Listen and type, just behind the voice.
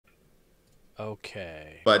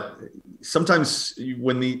Okay. But sometimes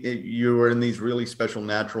when you're in these really special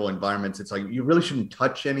natural environments, it's like you really shouldn't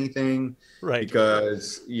touch anything Right.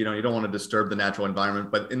 because you don't want to disturb the natural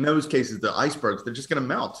environment. But in those cases, the icebergs, they're just going to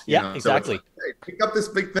melt. Yeah, So it's like, exactly. hey, pick up this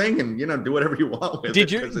big thing and do whatever you want with it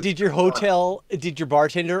because it's Did your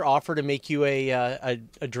bartender offer to make you a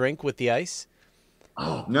drink with the ice?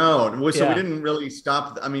 Oh no! So we Yeah. didn't really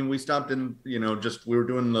stop. I mean, we stopped in, just we were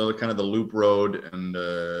doing the kind of the loop road and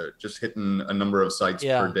just hitting a number of sites per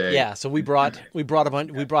Yeah, day. yeah. So we brought a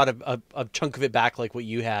bunch, we brought a chunk of it back like what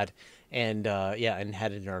you had, and yeah, and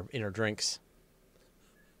had it in our drinks.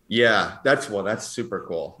 Yeah, that's super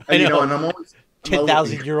cool. I know, And I'm ten a,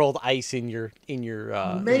 thousand year old ice in your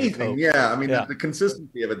amazing. Coke. Yeah, I mean Yeah, the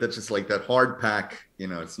consistency of it. That's just like that hard pack.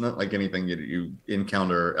 It's not like anything you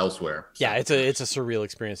encounter elsewhere. yeah. So It's a surreal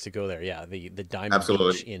experience to go there. Yeah, the Diamond Beach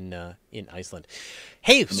absolutely in Iceland.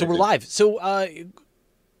 Hey, so we're amazing. live. So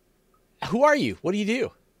who are you? What do you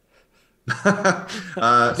do? So Now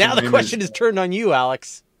my the name is question is turned on you,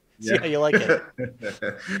 Alex. See how Yeah. you like it.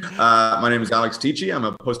 My name is Alex Teachey. I'm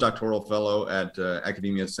a postdoctoral fellow at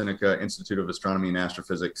Academia Sinica Institute of Astronomy and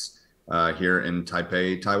Astrophysics here in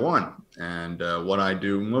Taipei, Taiwan. And what I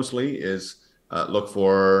do mostly is look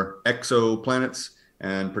for exoplanets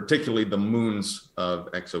and particularly the moons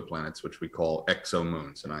of exoplanets, which we call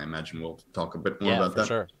exomoons. And I imagine we'll talk a bit more Yeah, about for that.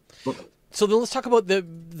 sure. So then let's talk about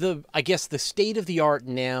the I guess the state of the art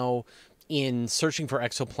now in searching for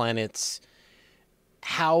exoplanets.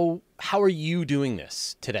 How are you doing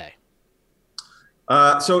this today?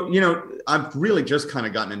 I've really just kind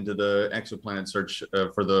of gotten into the exoplanet search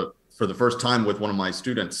for the first time with one of my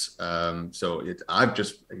students. I've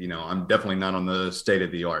just, I'm definitely not on the state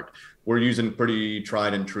of the art. We're using pretty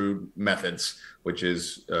tried and true methods, which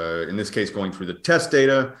is in this case going through the test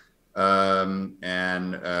data and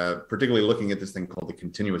particularly looking at this thing called the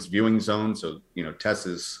continuous viewing zone. So, TESS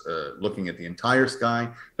is looking at the entire sky,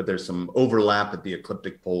 but there's some overlap at the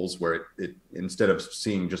ecliptic poles where it instead of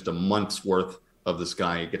seeing just a month's worth of the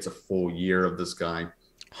sky, it gets a full year of the sky.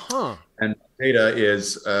 Huh. And data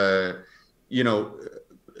is,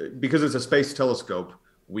 because it's a space telescope,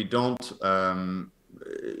 we don't,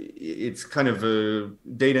 it's kind of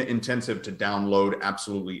data intensive to download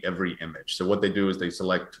absolutely every image. So what they do is they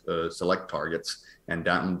select targets and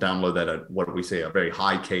download that at what we say a very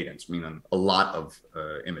high cadence, meaning a lot of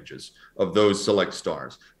images of those select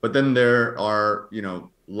stars. But then there are,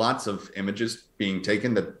 lots of images being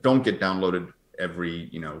taken that don't get downloaded every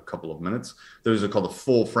couple of minutes. Those are called the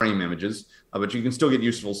full frame images, but you can still get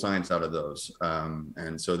useful science out of those.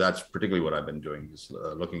 And so that's particularly what I've been doing is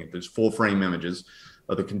looking at those full frame images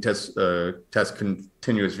of the test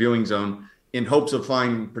continuous viewing zone in hopes of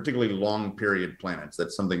finding particularly long period planets.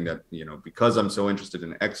 That's something that, because I'm so interested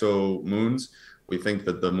in exomoons, we think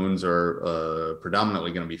that the moons are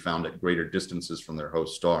predominantly going to be found at greater distances from their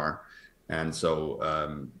host star. And so,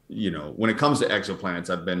 when it comes to exoplanets,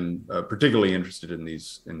 I've been particularly interested in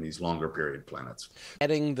these longer period planets.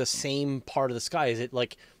 Getting the same part of the sky, is it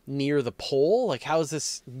like near the pole? Like how is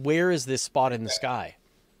this? Where is this spot in the sky?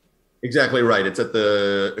 Exactly right. It's at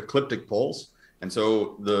the ecliptic poles. And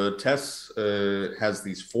so the TESS has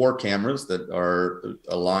these 4 cameras that are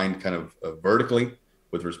aligned kind of vertically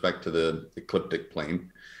with respect to the ecliptic plane.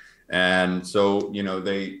 And so,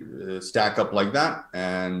 they stack up like that.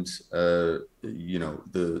 And, the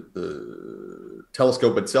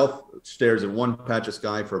telescope itself stares at one patch of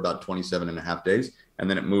sky for about 27 and a half days. And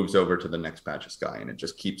then it moves over to the next patch of sky. And it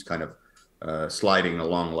just keeps kind of sliding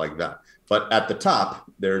along like that. But at the top,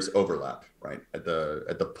 there's overlap, right? At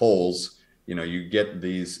the poles, you get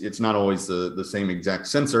these, it's not always the same exact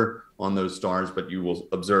sensor on those stars, but you will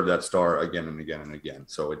observe that star again and again and again.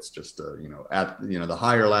 So it's just, the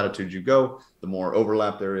higher latitude you go, the more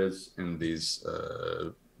overlap there is in these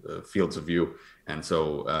fields of view. And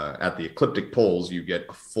so at the ecliptic poles, you get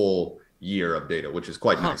a full year of data, which is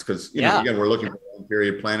quite Huh. nice because, Yeah. again, we're looking for long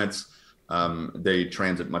period planets. They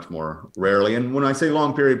transit much more rarely. And when I say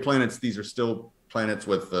long period planets, these are still planets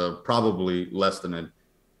with probably less than a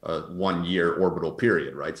 1 year orbital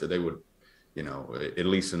period, right? So they would, at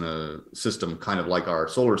least in a system kind of like our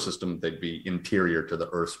solar system, they'd be interior to the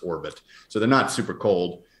Earth's orbit. So they're not super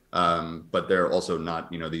cold, but they're also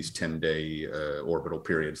not, these 10-day orbital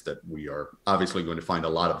periods that we are obviously going to find a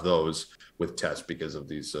lot of those with TESS because of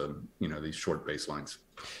these, these short baselines.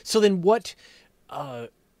 So then what are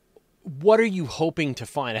you hoping to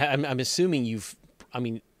find? I'm assuming I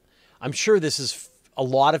mean, I'm sure this is a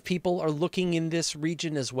lot of people are looking in this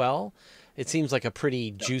region as well. It seems like a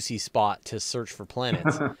pretty juicy spot to search for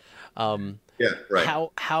planets. Yeah, right.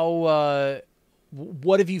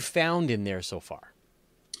 What have you found in there so far?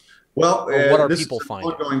 Well, or what are this people is an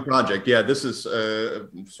finding? ongoing project. Yeah, this is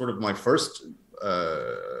sort of my first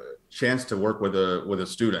chance to work with a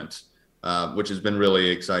student, which has been really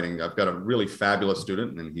exciting. I've got a really fabulous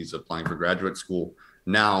student, and he's applying for graduate school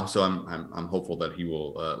now. So I'm hopeful that he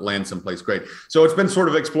will land someplace great. So it's been sort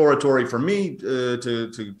of exploratory for me to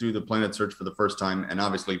do the planet search for the first time, and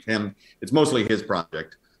obviously for him, it's mostly his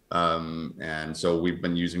project. And so we've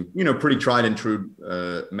been using, pretty tried and true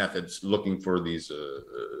methods, looking for these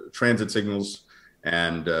transit signals,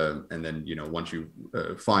 and then once you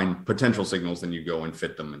find potential signals, then you go and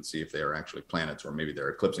fit them and see if they are actually planets, or maybe they're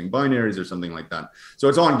eclipsing binaries or something like that. So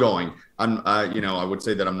it's ongoing. I would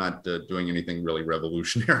say that I'm not doing anything really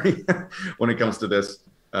revolutionary when it comes to this.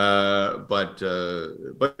 But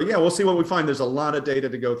yeah, we'll see what we find. There's a lot of data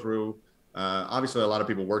to go through. Obviously, a lot of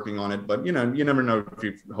people working on it, but you never know if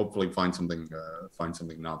you hopefully find something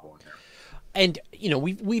novel in there. And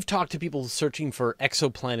we've talked to people searching for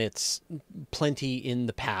exoplanets plenty in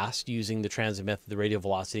the past using the transit method, the radial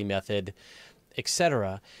velocity method,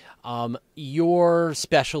 etc. Your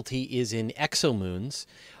specialty is in exomoons.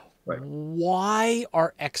 Right. Why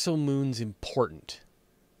are exomoons important?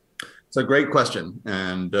 It's a great question,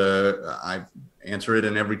 and I answer it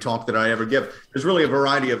in every talk that I ever give. There's really a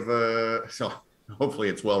variety of so hopefully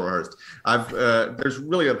it's well rehearsed. There's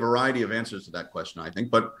really a variety of answers to that question, I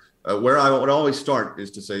think, but where I would always start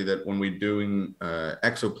is to say that when we're doing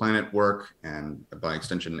exoplanet work, and by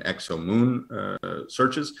extension exomoon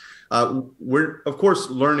searches, we're of course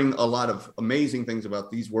learning a lot of amazing things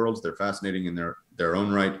about these worlds. They're fascinating in their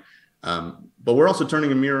own right. But we're also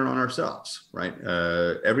turning a mirror on ourselves, right?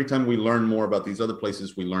 Every time we learn more about these other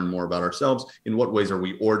places, we learn more about ourselves. In what ways are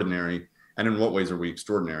we ordinary, and in what ways are we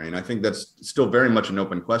extraordinary? And I think that's still very much an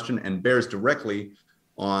open question, and bears directly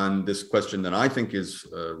on this question that I think is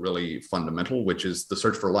really fundamental, which is the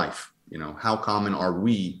search for life. How common are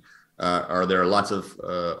we? Are there lots of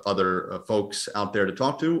other folks out there to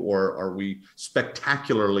talk to, or are we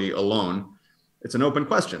spectacularly alone? It's an open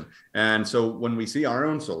question. And so when we see our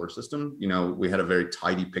own solar system, we had a very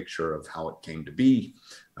tidy picture of how it came to be.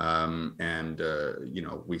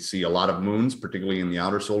 We see a lot of moons, particularly in the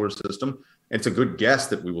outer solar system. It's a good guess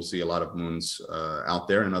that we will see a lot of moons out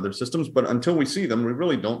there in other systems, but until we see them, we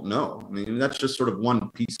really don't know. I mean, that's just sort of one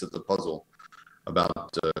piece of the puzzle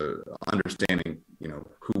about understanding,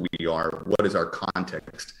 who we are, what is our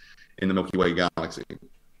context in the Milky Way galaxy.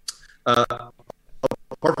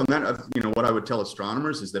 Apart from that, what I would tell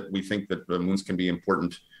astronomers is that we think that the moons can be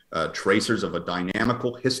important tracers of a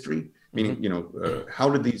dynamical history, meaning, how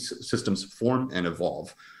did these systems form and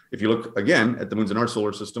evolve? If you look again at the moons in our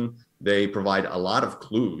solar system, they provide a lot of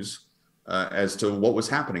clues as to what was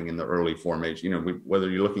happening in the early formation. Whether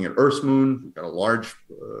you're looking at Earth's moon, we've got a large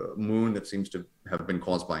moon that seems to have been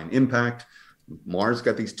caused by an impact. Mars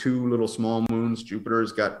got these two little small moons.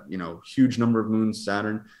 Jupiter's got, huge number of moons.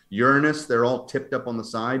 Saturn, Uranus, they're all tipped up on the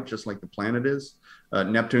side, just like the planet is.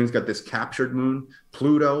 Neptune's got this captured moon.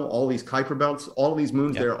 Pluto, all these Kuiper belts, all of these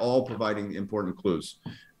moons, they're all providing important clues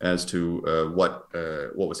as to what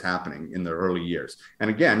was happening in the early years. And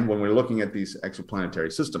again, when we're looking at these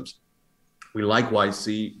exoplanetary systems, we likewise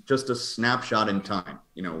see just a snapshot in time.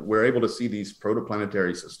 We're able to see these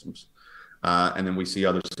protoplanetary systems. And then we see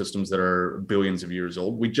other systems that are billions of years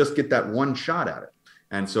old. We just get that one shot at it.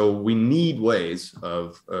 And so we need ways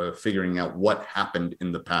of figuring out what happened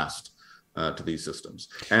in the past to these systems.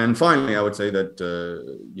 And finally, I would say that,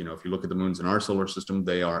 if you look at the moons in our solar system,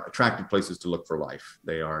 they are attractive places to look for life.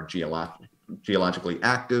 They are geologically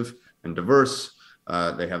active and diverse.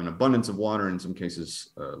 They have an abundance of water, in some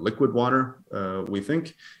cases liquid water, we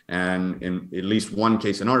think, and in at least one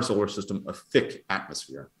case in our solar system, a thick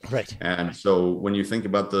atmosphere. Right. And so when you think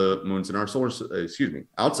about the moons in our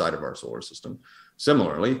outside of our solar system,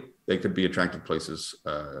 similarly, they could be attractive places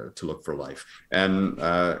to look for life. And,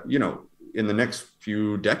 in the next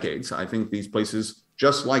few decades, I think these places,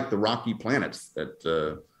 just like the rocky planets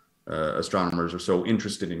that astronomers are so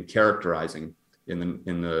interested in characterizing in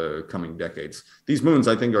the coming decades, these moons,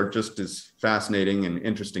 I think, are just as fascinating and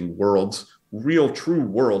interesting worlds, real true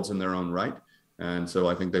worlds in their own right. And so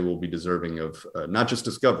I think they will be deserving of not just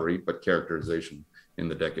discovery, but characterization in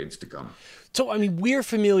the decades to come. So, I mean, we're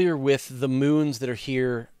familiar with the moons that are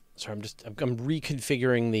here. Sorry, I'm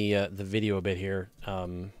reconfiguring the video a bit here.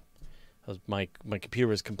 My computer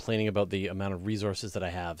was complaining about the amount of resources that I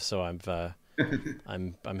have, so I'm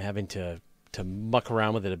having to muck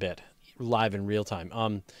around with it a bit, live in real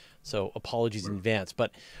time. So apologies in advance,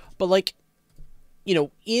 but like,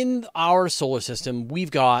 in our solar system,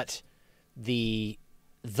 we've got the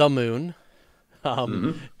moon.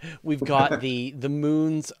 We've got the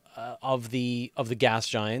moons of the gas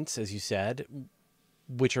giants, as you said,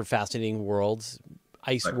 which are fascinating worlds,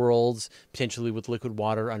 ice Right. worlds, potentially with liquid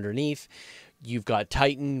water underneath. You've got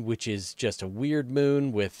Titan, which is just a weird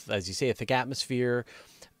moon with, as you say, a thick atmosphere.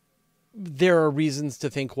 There are reasons to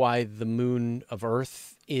think why the moon of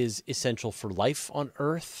Earth is essential for life on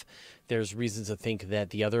Earth. There's reasons to think that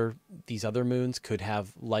these other moons could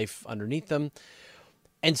have life underneath them.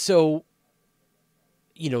 And so,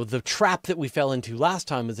 the trap that we fell into last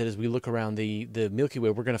time is that as we look around the Milky Way,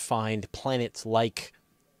 we're going to find planets like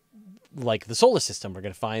the solar system. We're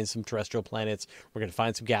going to find some terrestrial planets. We're going to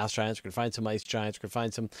find some gas giants. We're going to find some ice giants. We're going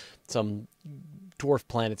to find some dwarf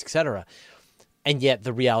planets, etc. And yet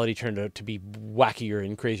the reality turned out to be wackier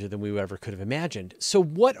and crazier than we ever could have imagined. So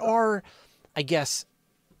what are, I guess,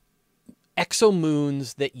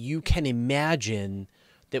 exomoons that you can imagine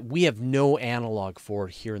that we have no analog for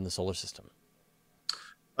here in the solar system?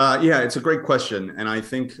 Yeah, it's a great question. And I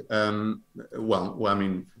think,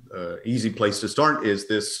 easy place to start is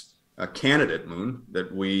this candidate moon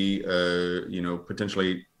that we,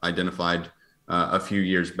 potentially identified a few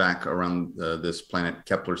years back around this planet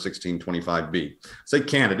Kepler 1625b. Say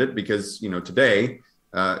candidate because, today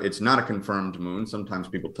it's not a confirmed moon. Sometimes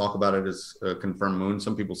people talk about it as a confirmed moon.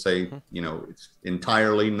 Some people say, it's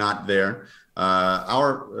entirely not there.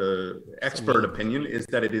 Our expert opinion is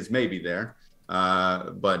that it is maybe there,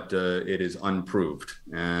 but it is unproved.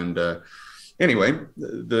 And anyway,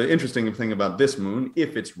 the interesting thing about this moon,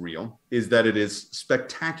 if it's real, is that it is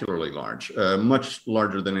spectacularly large, much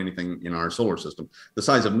larger than anything in our solar system, the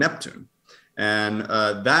size of Neptune. And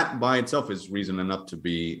that by itself is reason enough to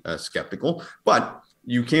be skeptical, but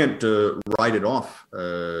you can't write it off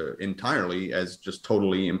entirely as just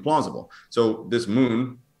totally implausible. So this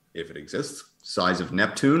moon, if it exists, size of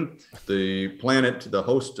Neptune, the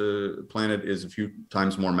host planet is a few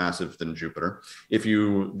times more massive than Jupiter. If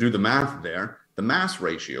you do the math there, the mass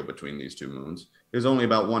ratio between these two moons is only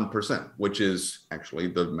about 1%, which is actually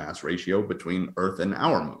the mass ratio between Earth and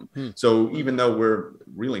our moon. So even though we're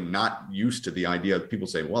really not used to the idea of people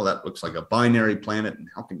say, well, that looks like a binary planet, and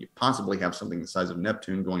how can you possibly have something the size of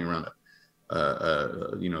Neptune going around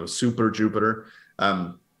a super Jupiter?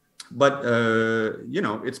 But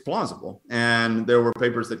it's plausible, and there were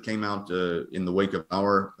papers that came out in the wake of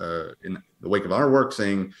our work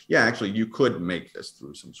saying, yeah, actually, you could make this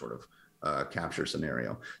through some sort of capture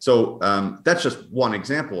scenario. So that's just one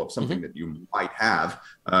example of something that you might have.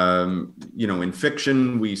 In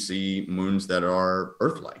fiction, we see moons that are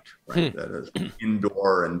Earth-like, right? That is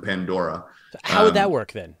Indor and Pandora. How would that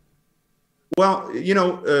work then? Well,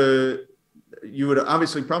 you would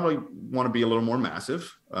obviously probably want to be a little more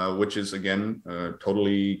massive, which is, again,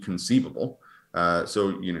 totally conceivable.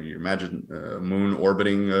 So, you imagine a moon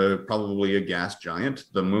orbiting probably a gas giant.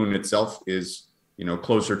 The moon itself is,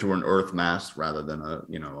 closer to an Earth mass rather than a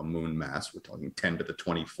moon mass. We're talking 10 to the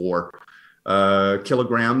 24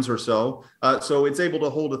 kilograms or so. So it's able to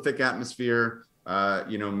hold a thick atmosphere,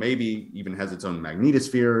 maybe even has its own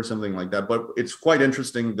magnetosphere or something like that. But it's quite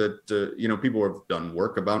interesting that, people have done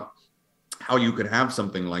work about how you could have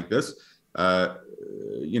something like this.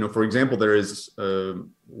 For example, there is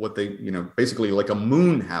what they, basically like a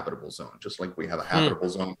moon habitable zone, just like we have a habitable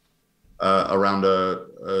zone around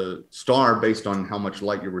a star based on how much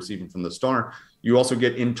light you're receiving from the star. You also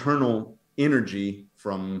get internal energy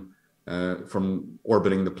from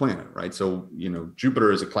orbiting the planet, right? So,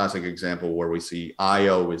 Jupiter is a classic example where we see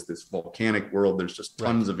Io is this volcanic world. There's just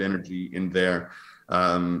tons of energy in there.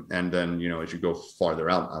 And then, as you go farther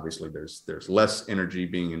out, obviously there's less energy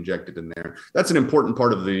being injected in there. That's an important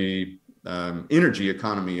part of the energy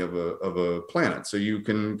economy of a planet. So you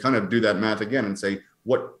can kind of do that math again and say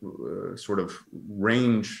what sort of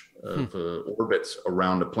range of orbits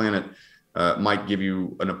around a planet might give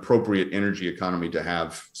you an appropriate energy economy to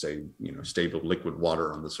have, say, stable liquid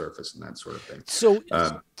water on the surface and that sort of thing.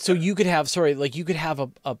 So you could have, you could have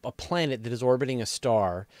a planet that is orbiting a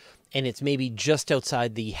star, and it's maybe just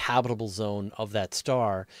outside the habitable zone of that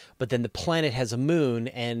star, but then the planet has a moon,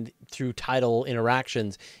 and through tidal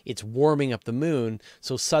interactions, it's warming up the moon.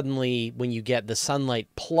 So suddenly, when you get the sunlight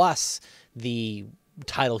plus the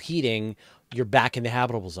tidal heating, you're back in the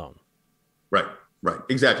habitable zone. Right.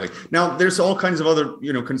 Exactly. Now, there's all kinds of other,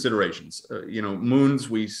 considerations. Moons,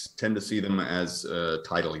 we tend to see them as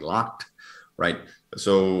tidally locked, right?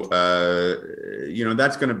 So,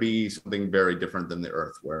 that's going to be something very different than the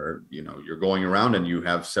Earth, where, you're going around and you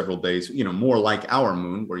have several days, more like our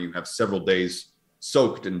moon, where you have several days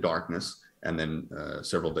soaked in darkness and then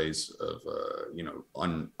several days of,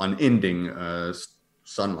 unending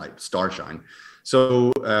sunlight, starshine.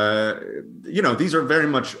 So, these are very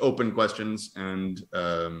much open questions, and,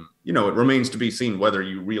 it remains to be seen whether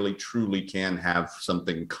you really truly can have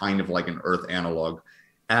something kind of like an Earth analog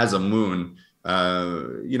as a moon.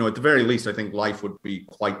 At the very least, I think life would be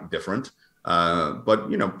quite different, but,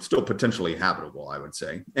 still potentially habitable, I would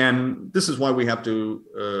say. And this is why we have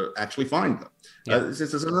to actually find them. Yeah. This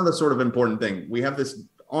is another sort of important thing. We have this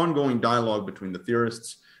ongoing dialogue between the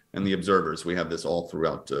theorists and the observers. We have this all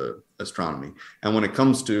throughout astronomy. And when it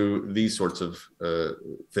comes to these sorts of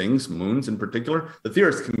things, moons in particular, the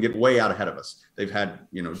theorists can get way out ahead of us. They've had,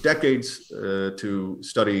 decades to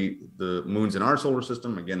study the moons in our solar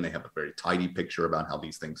system. Again, they have a very tidy picture about how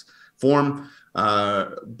these things form.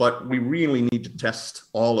 But we really need to test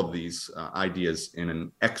all of these ideas in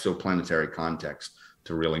an exoplanetary context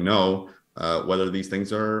to really know whether these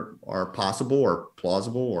things are possible or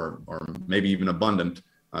plausible or maybe even abundant.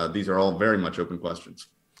 These are all very much open questions.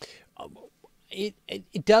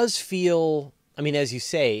 It does feel, I mean, as you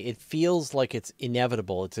say, it feels like it's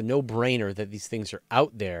inevitable. It's a no-brainer that these things are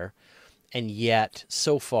out there. And yet,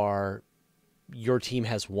 so far, your team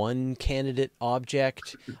has one candidate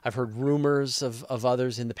object. I've heard rumors of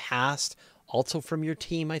others in the past, also from your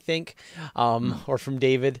team, I think, or from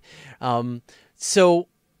David.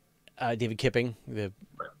 David Kipping, the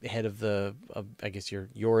head of I guess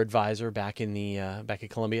your advisor back in back at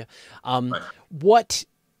Columbia. Right.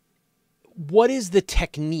 What is the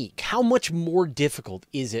technique? How much more difficult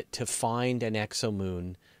is it to find an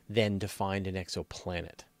exomoon than to find an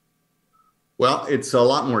exoplanet? Well, it's a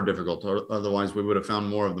lot more difficult. Otherwise, we would have found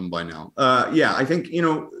more of them by now. I think,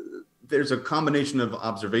 there's a combination of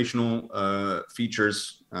observational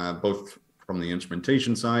features, both from the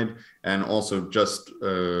instrumentation side and also just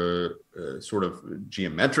sort of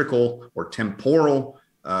geometrical or temporal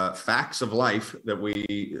facts of life that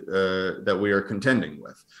we are contending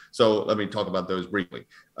with. So let me talk about those briefly.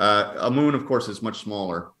 A moon, of course, is much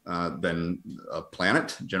smaller than a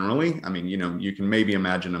planet generally. I mean, you can maybe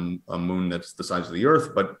imagine a moon that's the size of the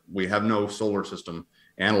Earth, but we have no solar system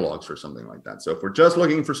analogs for something like that. So if we're just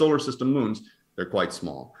looking for solar system moons, they're quite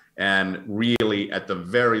small and really at the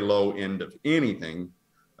very low end of anything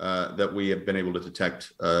that we have been able to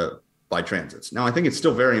detect by transits. Now, I think it's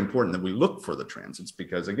still very important that we look for the transits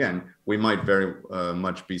because, again, we might very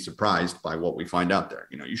much be surprised by what we find out there.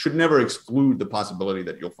 You should never exclude the possibility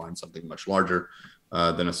that you'll find something much larger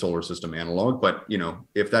than a solar system analog. But,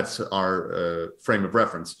 if that's our frame of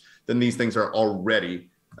reference, then these things are already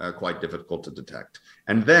quite difficult to detect.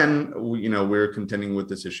 And then, we're contending with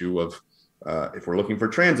this issue of if we're looking for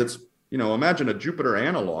transits, imagine a Jupiter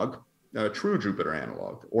analog. A true Jupiter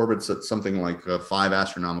analog orbits at something like 5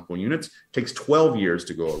 astronomical units, takes 12 years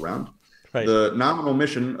to go around. Right. The nominal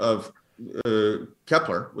mission of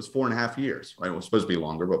Kepler was 4.5 years, right? It was supposed to be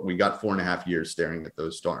longer, but we got 4.5 years staring at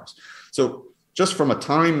those stars. So just from a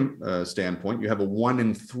time standpoint, you have a 1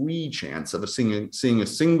 in 3 chance of seeing a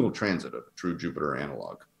single transit of a true Jupiter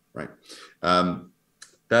analog, right?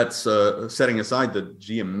 That's setting aside the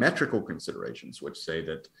geometrical considerations, which say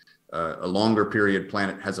that a longer period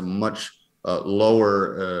planet has a much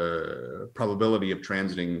lower probability of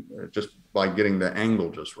transiting just by getting the angle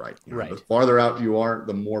just right. Right. The farther out you are,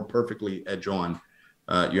 the more perfectly edge on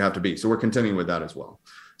you have to be. So we're continuing with that as well.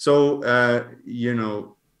 So,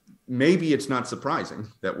 maybe it's not surprising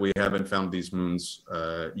that we haven't found these moons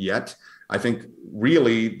yet. I think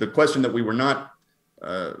really the question that we were not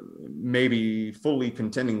maybe fully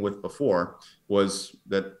contending with before was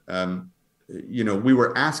that we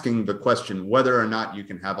were asking the question whether or not you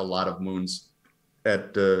can have a lot of moons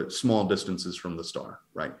at small distances from the star,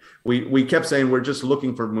 right? We kept saying we're just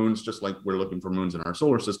looking for moons, just like we're looking for moons in our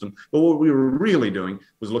solar system. But what we were really doing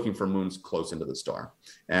was looking for moons close into the star.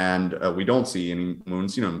 And we don't see any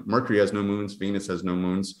moons. Mercury has no moons. Venus has no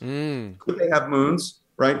moons. Could they have moons,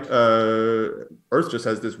 right? Earth just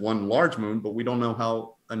has this one large moon, but we don't know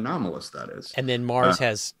how anomalous that is. And then Mars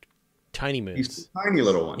has tiny moons. These tiny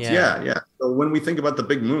little ones. Yeah. So when we think about the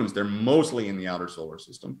big moons, they're mostly in the outer solar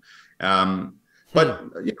system. But,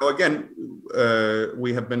 again,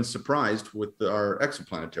 we have been surprised with our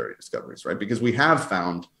exoplanetary discoveries, right? Because we have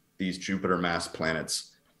found these Jupiter mass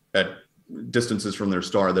planets at distances from their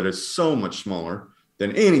star that is so much smaller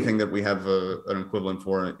than anything that we have an equivalent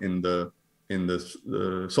for in the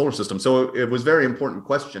solar system. So it was a very important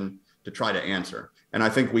question to try to answer. And I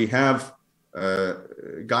think we have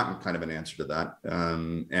gotten kind of an answer to that.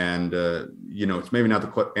 It's maybe not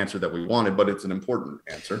the answer that we wanted, but it's an important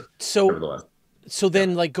answer. So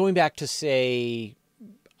then, like going back to say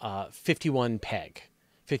 55 peg,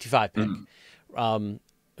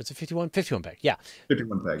 It's a 51? 51 peg, yeah.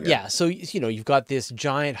 51 peg, Yeah, so, you've got this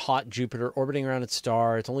giant hot Jupiter orbiting around its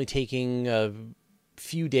star. It's only taking a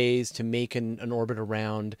few days to make an orbit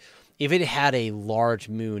around. If it had a large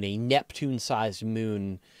moon, a Neptune-sized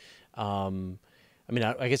moon,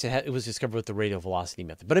 I guess it was discovered with the radial velocity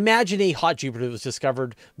method. But imagine a hot Jupiter that was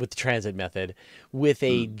discovered with the transit method with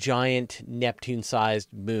a giant Neptune-sized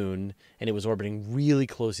moon, and it was orbiting really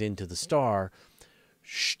close into the star.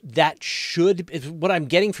 What I'm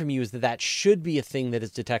getting from you is that should be a thing that is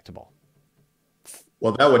detectable.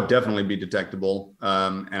 Well, that would definitely be detectable,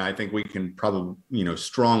 and I think we can probably,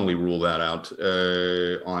 strongly rule that out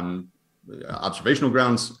on observational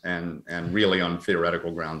grounds and really on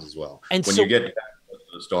theoretical grounds as well. And when you get to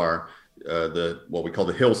the star, what we call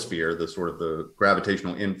the Hill sphere, the sort of the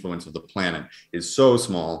gravitational influence of the planet is so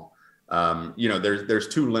small. There's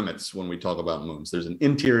two limits when we talk about moons. There's an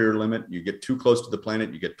interior limit. You get too close to the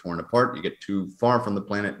planet, you get torn apart. You get too far from the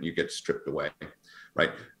planet, and you get stripped away.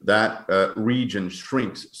 Right. That region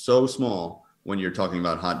shrinks so small when you're talking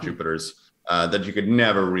about hot Jupiters that you could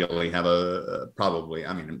never really have I'd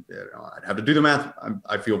have to do the math.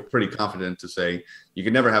 I feel pretty confident to say you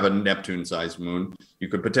could never have a Neptune-sized moon. You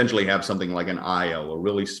could potentially have something like an Io, a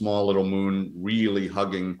really small little moon, really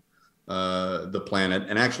hugging the planet.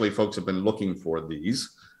 And actually, folks have been looking for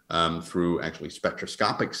these through actually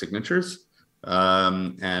spectroscopic signatures.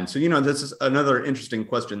 And so, this is another interesting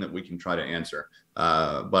question that we can try to answer.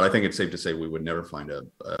 But I think it's safe to say we would never find a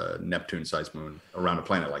Neptune-sized moon around a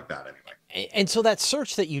planet like that anyway. And so that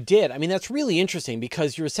search that you did, that's really interesting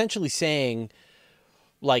because you're essentially saying,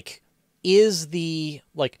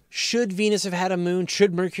 should Venus have had a moon?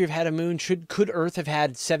 Should Mercury have had a moon? Could Earth have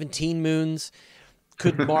had 17 moons?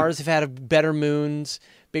 Could Mars have had bigger moons?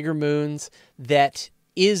 That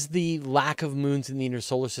is the lack of moons in the inner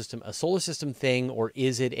solar system a solar system thing, or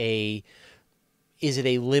is it a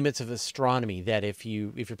limits of astronomy that if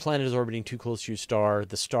your planet is orbiting too close to your star,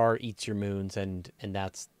 the star eats your moons, and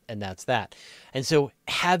that's that. And so,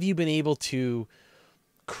 have you been able to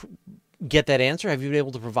get that answer? Have you been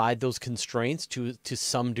able to provide those constraints to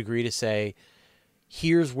some degree to say,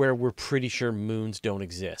 here's where we're pretty sure moons don't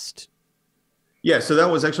exist? Yeah, so that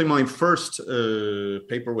was actually my first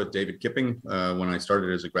paper with David Kipping when I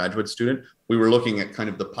started as a graduate student. We were looking at kind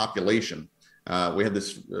of the population. We had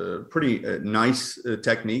this pretty nice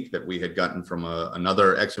technique that we had gotten from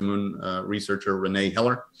another Exomoon researcher, Renee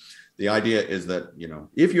Heller. The idea is that,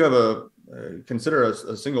 if you have consider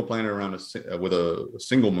a single planet around with a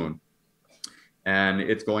single moon, and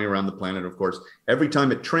it's going around the planet, of course, every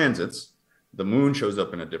time it transits, the moon shows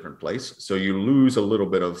up in a different place. So you lose a little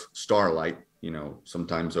bit of starlight,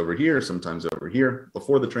 sometimes over here,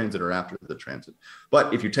 before the transit or after the transit.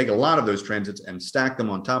 But if you take a lot of those transits and stack them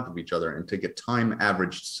on top of each other and take a time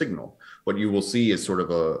averaged signal, what you will see is sort of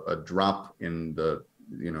a drop in the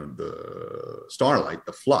starlight,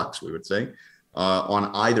 the flux, we would say,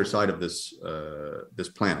 on either side of this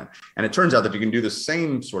planet. And it turns out that you can do the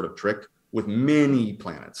same sort of trick with many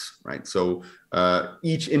planets, right? So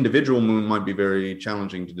each individual moon might be very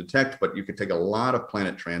challenging to detect, but you could take a lot of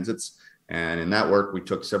planet transits. And in that work, we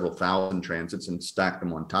took several thousand transits and stacked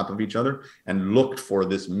them on top of each other and looked for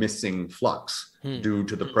this missing flux due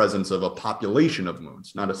to the presence of a population of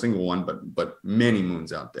moons, not a single one, but many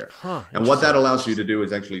moons out there. And what that allows you to do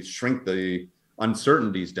is actually shrink the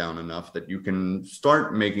uncertainties down enough that you can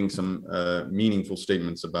start making some meaningful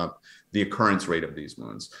statements about the occurrence rate of these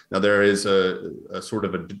moons. Now, there is a sort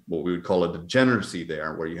of what we would call a degeneracy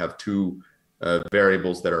there, where you have two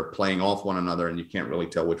variables that are playing off one another and you can't really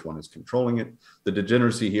tell which one is controlling it. The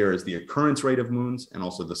degeneracy here is the occurrence rate of moons and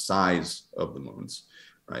also the size of the moons,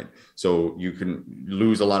 right? So you can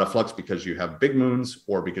lose a lot of flux because you have big moons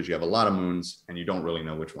or because you have a lot of moons and you don't really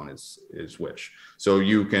know which one is which. So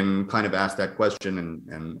you can kind of ask that question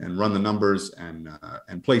and run the numbers and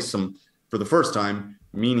place some, for the first time,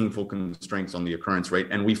 meaningful constraints on the occurrence rate.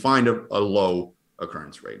 And we find a low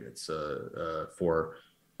occurrence rate. It's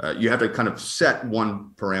you have to kind of set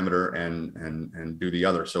one parameter and do the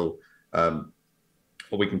other. So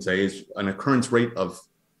what we can say is an occurrence rate of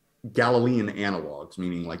Galilean analogs,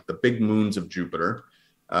 meaning like the big moons of Jupiter.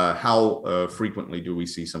 How frequently do we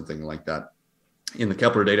see something like that in the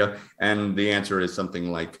Kepler data? And the answer is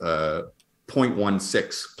something like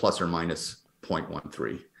 0.16 plus or minus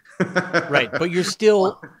 0.13. Right, but you're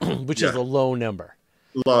still, which is a low number.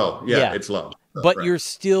 Low, yeah. It's low. But right. You're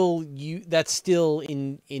still that's still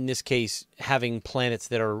in this case having planets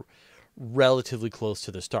that are relatively close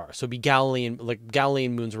to the star. So be Galilean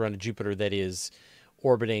moons around a Jupiter that is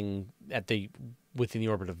orbiting within the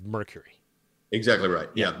orbit of Mercury. Exactly right.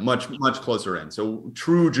 Yeah, much closer in. So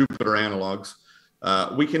true Jupiter analogs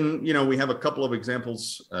We can, we have a couple of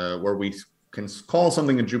examples where we can call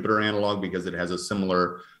something a Jupiter analog because it has a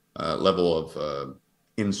similar level of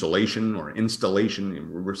insolation or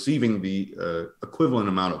installation, receiving the equivalent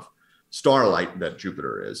amount of starlight that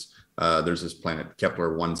Jupiter is. There's this planet Kepler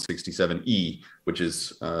 167e, which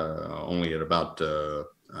is only at about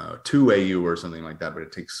 2 AU or something like that, but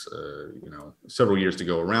it takes several years to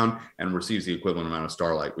go around and receives the equivalent amount of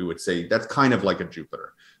starlight. We would say that's kind of like a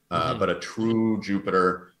Jupiter, but a true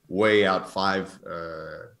Jupiter, way out five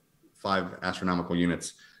astronomical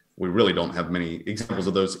units. We really don't have many examples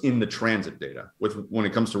of those in the transit data. When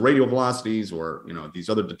it comes to radial velocities or these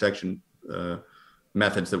other detection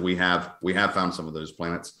methods that we have found some of those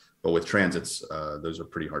planets, but with transits, those are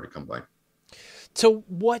pretty hard to come by. So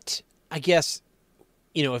what, I guess,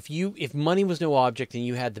 if money was no object and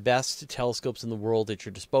you had the best telescopes in the world at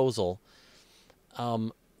your disposal,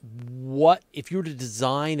 what if you were to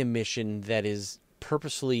design a mission that is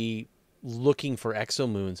purposely looking for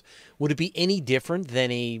exomoons, would it be any different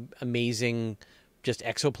than a amazing just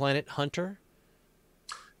exoplanet hunter?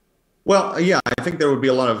 Well, yeah, I think there would be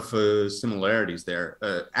a lot of similarities there.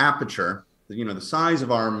 Aperture, the size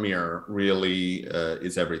of our mirror really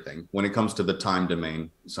is everything when it comes to the time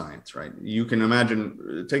domain science, right? You can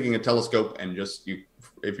imagine taking a telescope and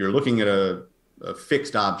if you're looking at a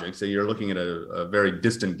fixed object, say you're looking at a very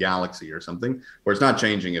distant galaxy or something where it's not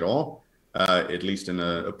changing at all, at least in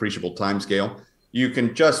an appreciable time scale, you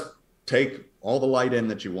can just take all the light in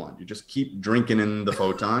that you want. You just keep drinking in the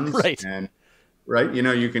photons. Right. And right,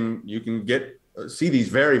 you can see these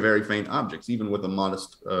very, very faint objects, even with a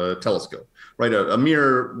modest telescope, right? A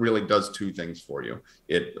mirror really does two things for you.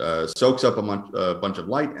 It soaks up a bunch of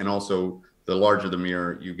light, and also the larger the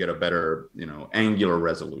mirror, you get a better, angular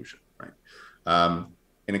resolution, right?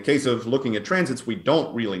 In a case of looking at transits, we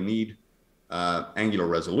don't really need angular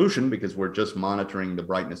resolution because we're just monitoring the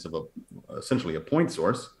brightness of essentially a point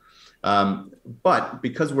source. But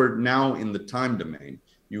because we're now in the time domain,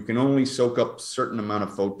 you can only soak up a certain amount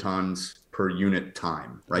of photons per unit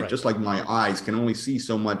time, right? Just like my eyes can only see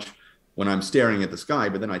so much when I'm staring at the sky,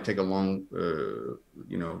 but then I take a long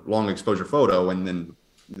exposure photo, and then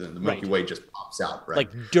the Milky Way just pops out, right?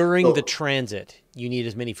 Like during the transit, you need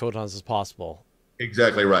as many photons as possible.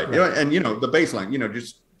 Exactly right. And the baseline,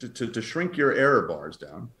 just to shrink your error bars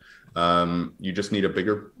down, you just need a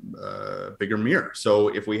bigger mirror. So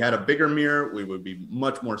if we had a bigger mirror, we would be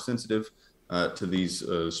much more sensitive to these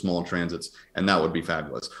small transits, and that would be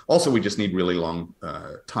fabulous. Also, we just need really long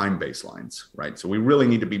time baselines, right? So we really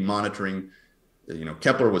need to be monitoring.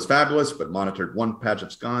 Kepler was fabulous, but monitored one patch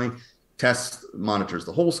of sky. TESS monitors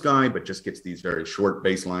the whole sky, but just gets these very short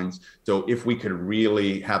baselines. So if we could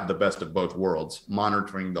really have the best of both worlds,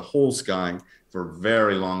 monitoring the whole sky for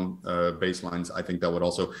very long baselines, I think that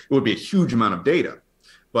would be a huge amount of data.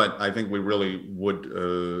 But I think we really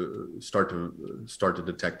would start to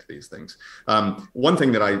detect these things. One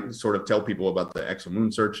thing that I sort of tell people about the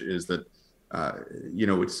exomoon search is that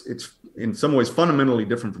it's in some ways fundamentally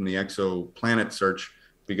different from the exoplanet search,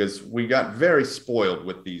 because we got very spoiled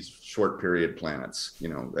with these short period planets.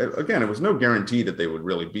 Again, it was no guarantee that they would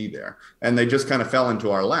really be there, and they just kind of fell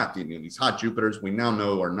into our lap. These hot Jupiters we now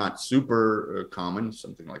know are not super common,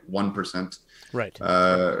 something like 1%. Right.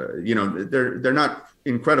 They're not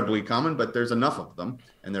incredibly common, but there's enough of them,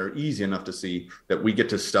 and they're easy enough to see that we get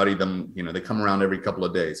to study them. They come around every couple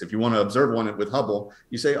of days. If you want to observe one with Hubble,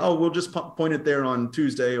 you say, oh, we'll just point it there on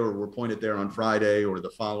Tuesday, or we'll point it there on Friday or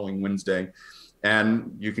the following Wednesday,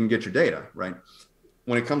 and you can get your data, right?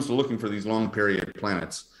 When it comes to looking for these long period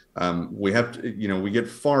planets, we have to, we get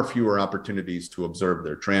far fewer opportunities to observe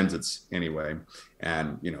their transits anyway.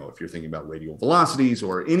 And, if you're thinking about radial velocities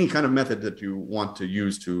or any kind of method that you want to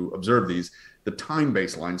use to observe these, the time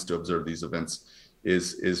baselines to observe these events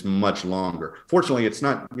is much longer. Fortunately, it's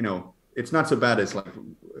not so bad as like,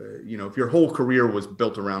 if your whole career was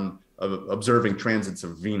built around observing transits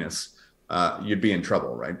of Venus, you'd be in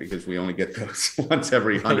trouble, right? Because we only get those once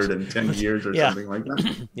every 110 years or something like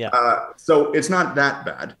that. So it's not that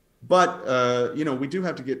bad. But, we do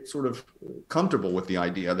have to get sort of comfortable with the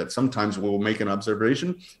idea that sometimes we'll make an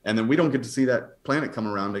observation and then we don't get to see that planet come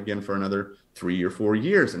around again for another 3 or 4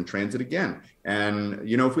 years and transit again. And,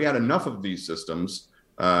 if we had enough of these systems,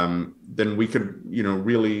 then we could,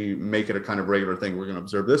 really make it a kind of regular thing. We're going to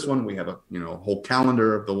observe this one. We have a whole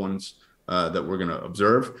calendar of the ones that we're going to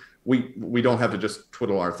observe. We don't have to just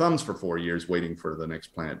twiddle our thumbs for 4 years waiting for the next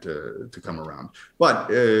planet to come around. But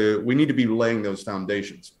we need to be laying those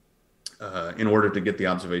foundations in order to get the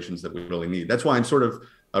observations that we really need. That's why I'm sort of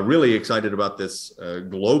really excited about this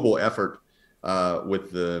global effort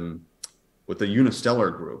with with the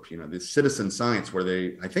Unistellar group, this citizen science where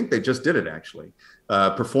I think they just did it actually,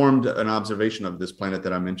 performed an observation of this planet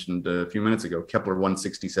that I mentioned a few minutes ago, Kepler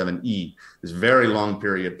 167e, this very long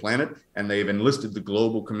period planet, and they've enlisted the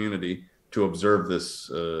global community to observe this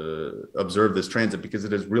transit because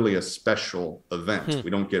it is really a special event. We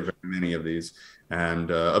don't get very many of these,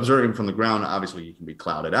 and observing from the ground, obviously you can be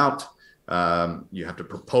clouded out. You have to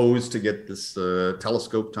propose to get this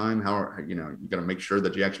telescope time. You got to make sure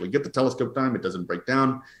that you actually get the telescope time, it doesn't break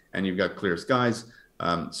down, and you've got clear skies.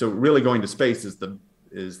 So really going to space is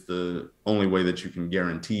the only way that you can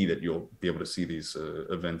guarantee that you'll be able to see these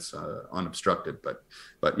events unobstructed. But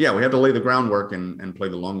yeah, we have to lay the groundwork and play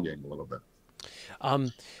the long game a little bit.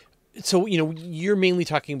 So, you're mainly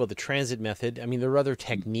talking about the transit method. I mean, there are other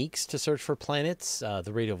techniques to search for planets,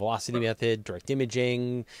 the radial velocity method, direct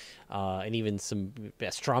imaging, and even some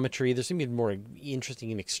astrometry. There's some even more interesting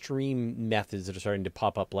and extreme methods that are starting to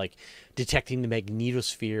pop up, like detecting the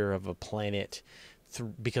magnetosphere of a planet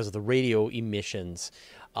because of the radio emissions.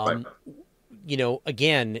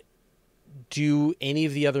 Again, do any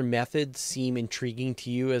of the other methods seem intriguing to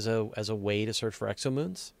you as a way to search for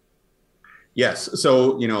exomoons? Yes.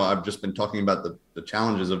 So, I've just been talking about the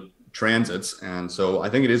challenges of transits. And so I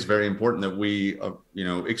think it is very important that we,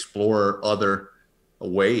 explore other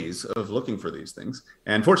ways of looking for these things.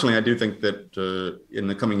 And fortunately, I do think that in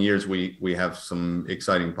the coming years, we have some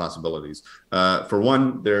exciting possibilities. For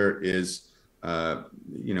one, there is,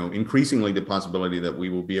 increasingly the possibility that we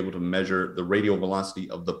will be able to measure the radial velocity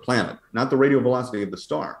of the planet, not the radial velocity of the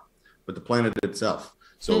star, but the planet itself.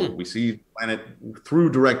 So we see the planet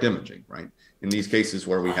through direct imaging, right? In these cases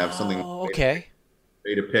where we have something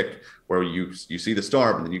beta pick, where you see the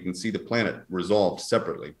star, but then you can see the planet resolved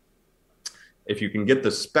separately. If you can get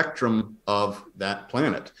the spectrum of that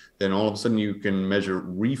planet, then all of a sudden you can measure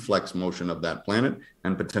reflex motion of that planet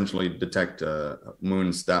and potentially detect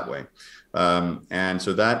moons that way. And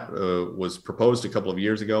so that was proposed a couple of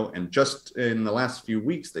years ago. And just in the last few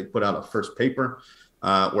weeks, they put out a first paper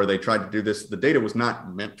where they tried to do this. The data was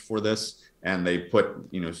not meant for this, and they put,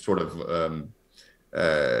 sort of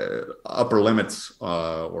upper limits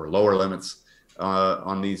or lower limits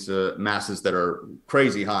on these masses that are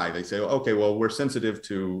crazy high. They say, okay, well, we're sensitive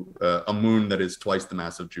to a moon that is twice the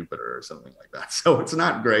mass of Jupiter or something like that. So it's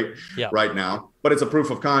not great right now, but it's a proof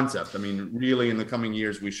of concept. I mean, really, in the coming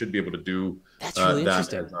years, we should be able to do really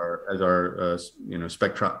that as our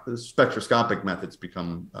spectroscopic methods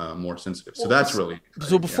become more sensitive. So that's really exciting.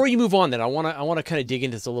 So before you move on, then I want to kind of dig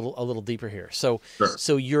into this a little deeper here. So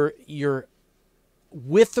so you're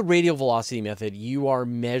with the radial velocity method, you are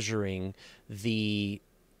measuring the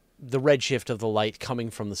redshift of the light coming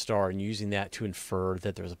from the star and using that to infer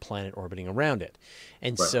that there's a planet orbiting around it.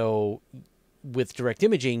 And so with direct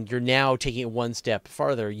imaging, you're now taking it one step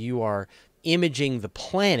farther. You are imaging the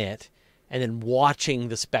planet and then watching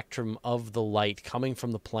the spectrum of the light coming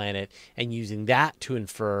from the planet and using that to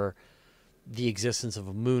infer the existence of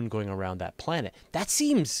a moon going around that planet. That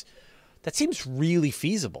seems really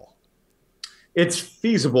feasible. It's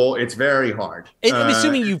feasible. It's very hard. I'm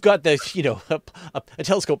assuming you've got a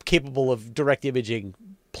telescope capable of direct imaging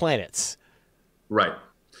planets. Right.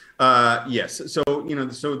 Yes. So,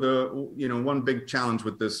 the one big challenge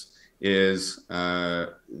with this is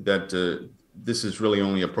that this is really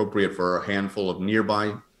only appropriate for a handful of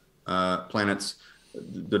nearby planets.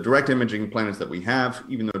 The direct imaging planets that we have,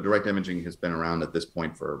 even though direct imaging has been around at this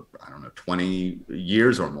point for, 20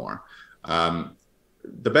 years or more,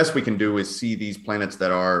 the best we can do is see these planets that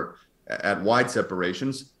are at wide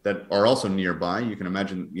separations that are also nearby. You can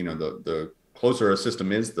imagine, the closer a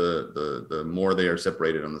system is, the more they are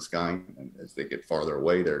separated on the sky. And as they get farther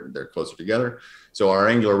away, they're closer together. So our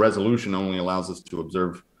angular resolution only allows us to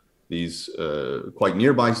observe these quite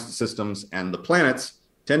nearby systems, and the planets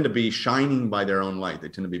tend to be shining by their own light. They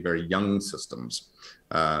tend to be very young systems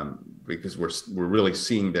because we're really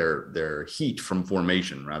seeing their heat from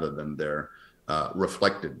formation rather than their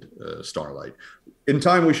reflected starlight. In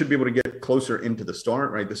time, we should be able to get closer into the star,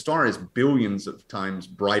 right? The star is billions of times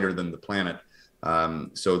brighter than the planet.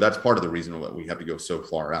 So that's part of the reason why we have to go so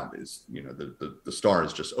far out is, the star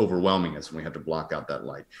is just overwhelming us and we have to block out that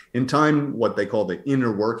light. In time, what they call the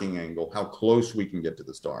inner working angle, how close we can get to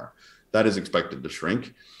the star, that is expected to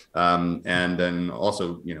shrink. And then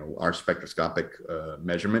also, our spectroscopic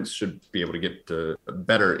measurements should be able to get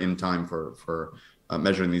better in time for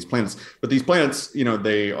measuring these planets. But these planets,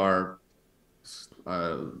 they are,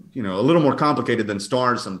 a little more complicated than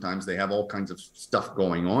stars. Sometimes they have all kinds of stuff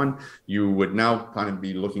going on. You would now kind of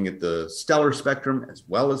be looking at the stellar spectrum as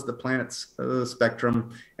well as the planet's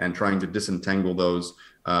spectrum and trying to disentangle those.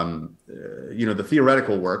 The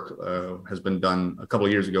theoretical work has been done a couple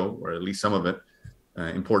of years ago, or at least some of it,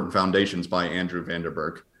 important foundations by Andrew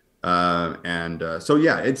Vanderberg.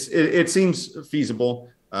 It seems feasible,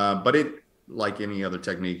 but it, like any other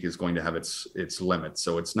technique, is going to have its limits.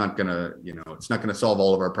 So it's not gonna solve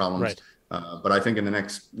all of our problems. Right. But I think in the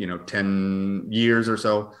next 10 years or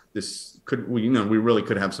so, we really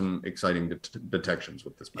could have some exciting detections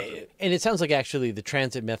with this method. And it sounds like actually the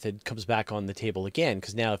transit method comes back on the table again,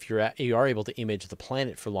 because now if you are able to image the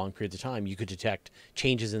planet for long periods of time, you could detect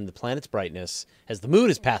changes in the planet's brightness as the moon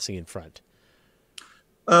is passing in front.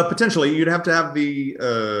 Potentially, you'd have to have the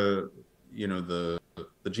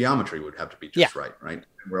geometry would have to be just right?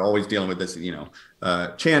 We're always dealing with this,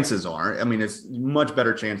 chances are, I mean, it's much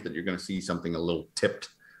better chance that you're going to see something a little tipped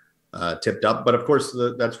up. But of course,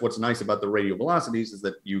 that's what's nice about the radial velocities, is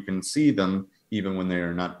that you can see them even when they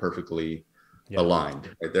are not perfectly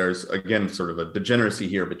aligned. Right? There's, again, sort of a degeneracy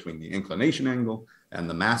here between the inclination angle and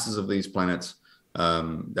the masses of these planets.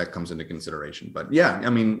 That comes into consideration. But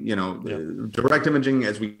direct imaging,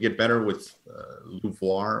 as we get better with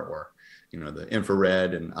LUVOIR, or the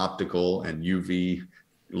infrared and optical and UV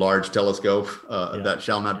large telescope that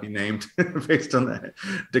shall not be named based on the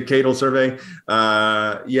decadal survey.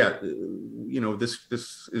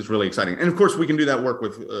 This is really exciting. And of course, we can do that work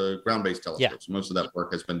with ground-based telescopes. Most of that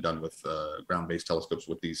work has been done with ground-based telescopes,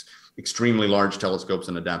 with these extremely large telescopes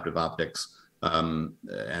and adaptive optics.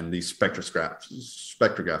 And these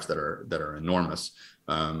spectrographs that are enormous.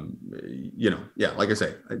 Like I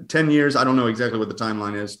say, 10 years, I don't know exactly what the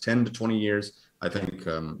timeline is, 10 to 20 years. I think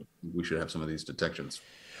we should have some of these detections.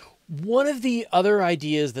 One of the other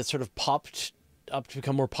ideas that sort of popped up to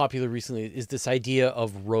become more popular recently is this idea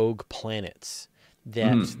of rogue planets,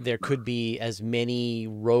 that there could be as many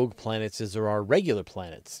rogue planets as there are regular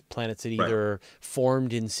planets that either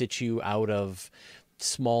formed in situ out of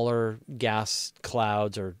smaller gas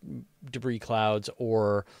clouds or debris clouds,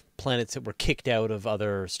 or planets that were kicked out of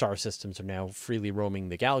other star systems are now freely roaming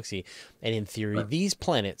the galaxy. And in theory, these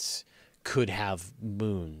planets could have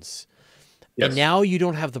moons. Yes. And now you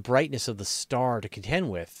don't have the brightness of the star to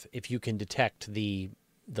contend with if you can detect the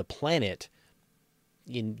planet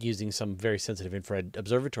in using some very sensitive infrared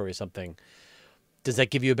observatory or something. Does that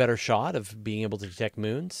give you a better shot of being able to detect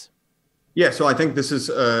moons? Yeah, so I think this is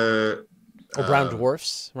or brown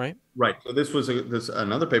dwarfs, right? Right. So this was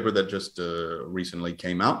another paper that just recently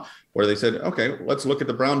came out, where they said, okay, let's look at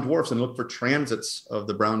the brown dwarfs and look for transits of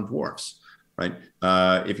the brown dwarfs. Right.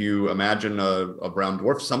 If you imagine a brown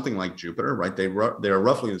dwarf, something like Jupiter, right? They are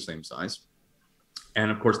roughly the same size.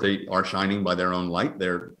 And of course, they are shining by their own light.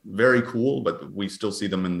 They're very cool, but we still see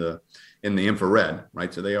them in the infrared,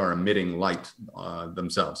 right? So they are emitting light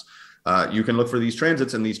themselves. You can look for these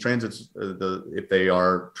transits, and these transits, if they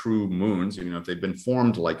are true moons, if they've been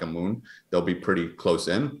formed like a moon, they'll be pretty close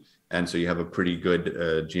in. And so you have a pretty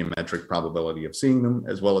good geometric probability of seeing them,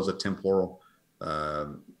 as well as a temporal.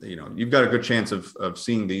 You've got a good chance of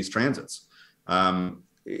seeing these transits.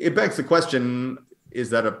 It begs the question, is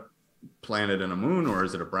that a planet and a moon, or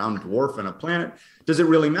is it a brown dwarf and a planet? Does it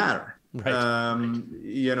really matter? Right.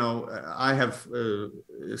 I have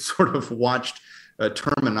sort of watched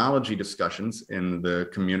terminology discussions in the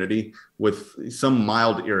community with some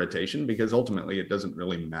mild irritation, because ultimately it doesn't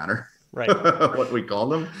really matter. Right. What we call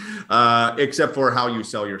them, except for how you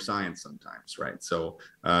sell your science sometimes, right? So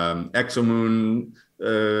exomoon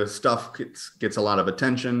stuff gets a lot of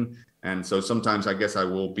attention, and so sometimes I guess I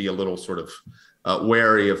will be a little sort of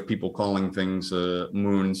wary of people calling things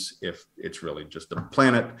moons if it's really just a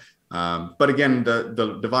planet. But again,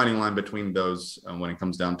 the dividing line between those, when it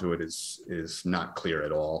comes down to it, is not clear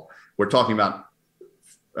at all. We're talking about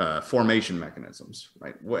formation mechanisms,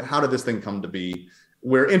 right? How did this thing come to be?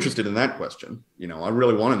 We're interested in that question. I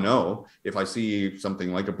really want to know, if I see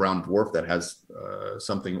something like a brown dwarf that has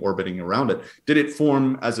something orbiting around it, did it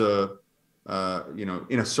form as in a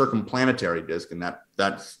circumplanetary disk, and that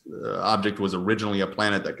object was originally a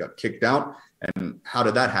planet that got kicked out? And how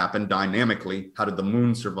did that happen dynamically? How did the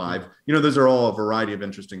moon survive? Those are all a variety of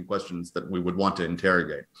interesting questions that we would want to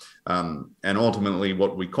interrogate. And ultimately,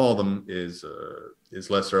 what we call them is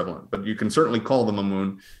less relevant. But you can certainly call them a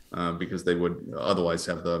moon, because they would otherwise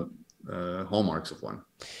have the hallmarks of one.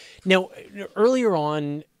 Now, earlier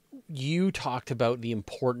on, you talked about the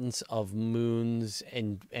importance of moons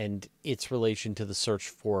and its relation to the search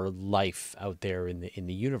for life out there in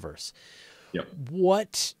the universe. Yep.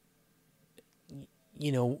 What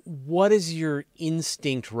is your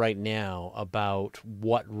instinct right now about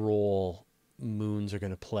what role moons are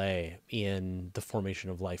going to play in the formation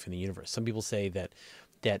of life in the universe? Some people say that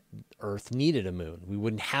that Earth needed a moon. We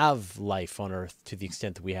wouldn't have life on Earth to the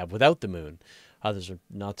extent that we have without the moon. Others are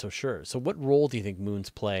not so sure. So what role do you think moons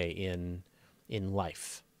play in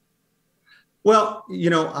life? Well,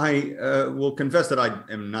 I will confess that I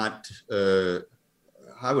am not.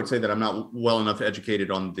 I would say that I'm not well enough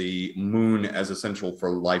educated on the moon as essential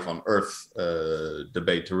for life on Earth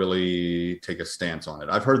debate to really take a stance on it.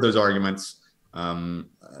 I've heard those arguments.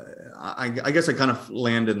 I guess I kind of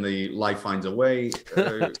land in the life finds a way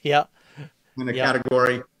Yeah. in a Yeah.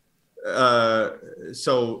 category.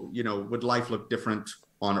 So, would life look different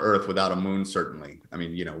on Earth without a moon? Certainly. I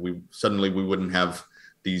mean, we wouldn't have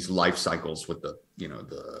these life cycles with the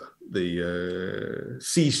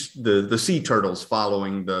sea turtles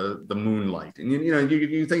following the moonlight. And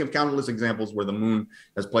you think of countless examples where the moon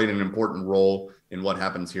has played an important role in what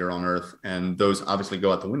happens here on Earth, and those obviously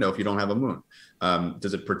go out the window if you don't have a moon.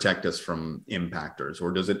 Does it protect us from impactors,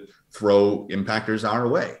 or does it throw impactors our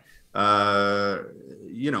way?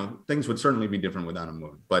 Things would certainly be different without a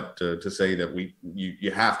moon. But to say that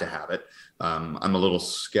you have to have it, I'm a little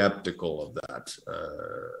skeptical of that.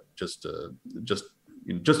 Just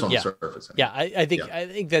on the surface. Yeah, I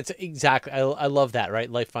think that's exactly. I love that.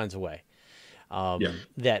 Right, life finds a way.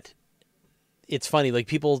 That it's funny. Like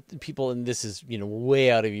people, and this is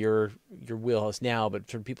way out of your wheelhouse now. But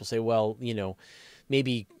people say, well,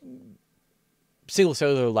 maybe single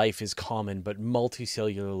cellular life is common, but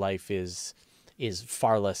multicellular life is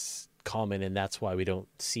far less common, and that's why we don't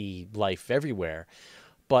see life everywhere.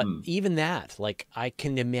 But even that, like, I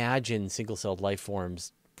can imagine single-celled life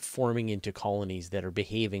forms forming into colonies that are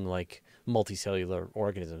behaving like multicellular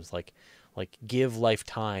organisms. Like give life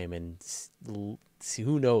time, and see,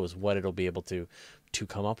 who knows what it'll be able to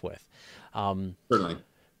come up with. Certainly,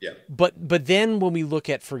 yeah. But then when we look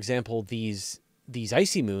at, for example, these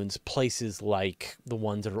icy moons, places like the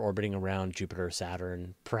ones that are orbiting around Jupiter,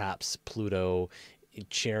 Saturn, perhaps Pluto,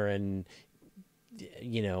 Charon,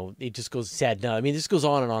 it just goes sad. No, I mean, this goes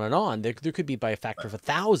on and on and on. There could be by a factor of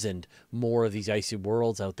 1,000 more of these icy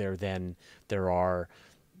worlds out there than there are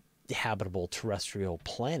habitable terrestrial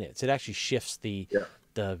planets. It actually shifts the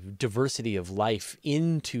diversity of life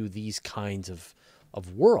into these kinds of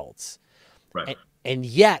worlds. Right. And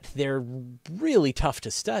yet they're really tough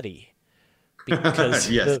to study. Because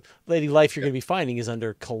the lady life you're going to be finding is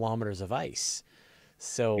under kilometers of ice.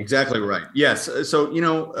 So exactly right. Yes. So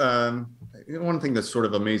one thing that's sort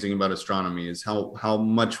of amazing about astronomy is how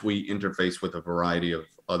much we interface with a variety of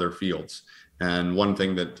other fields. And one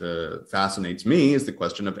thing that fascinates me is the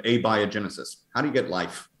question of abiogenesis. How do you get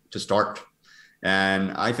life to start?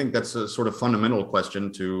 And I think that's a sort of fundamental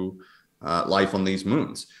question to life on these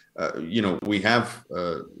moons. We have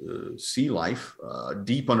sea life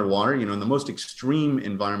deep underwater. In the most extreme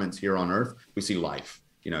environments here on Earth, we see life.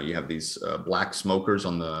 You have these black smokers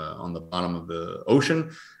on the bottom of the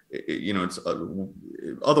ocean. It's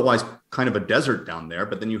otherwise kind of a desert down there,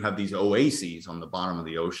 but then you have these oases on the bottom of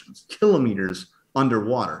the oceans, kilometers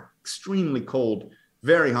underwater, extremely cold,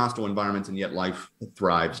 very hostile environments, and yet life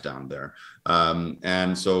thrives down there.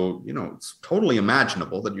 And so, it's totally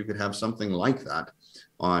imaginable that you could have something like that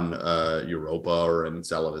on Europa or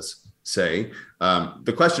Enceladus, say.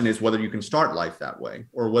 The question is whether you can start life that way,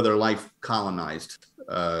 or whether life colonized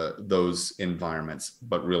those environments,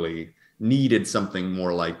 but really needed something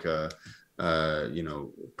more like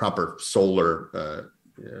proper solar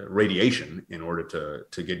radiation in order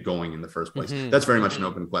to get going in the first place. Mm-hmm. That's very much an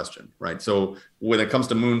open question, right? So when it comes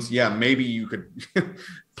to moons, maybe you could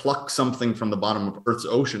pluck something from the bottom of Earth's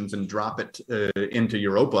oceans and drop it into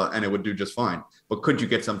Europa, and it would do just fine. But could you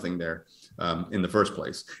get something there in the first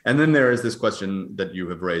place? And then there is this question that you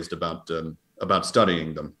have raised about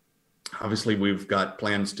studying them. Obviously, we've got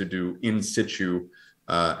plans to do in situ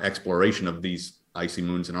exploration of these icy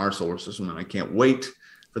moons in our solar system, and I can't wait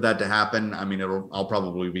for that to happen. I mean, I'll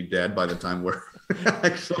probably be dead by the time we're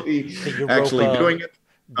actually doing it.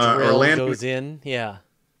 Or land goes in, yeah.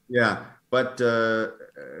 But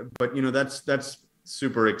that's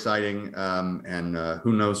super exciting, and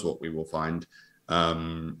who knows what we will find.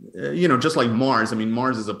 Just like Mars. I mean,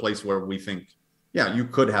 Mars is a place where we think, you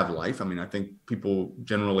could have life. I mean, I think people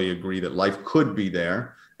generally agree that life could be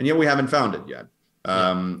there, and yet we haven't found it yet.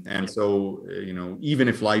 And so, even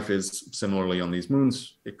if life is similarly on these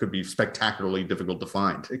moons, it could be spectacularly difficult to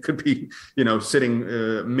find. It could be, sitting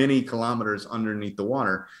many kilometers underneath the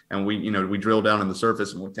water, and we drill down on the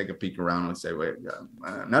surface and we'll take a peek around and say, wait,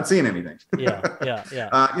 not seeing anything. So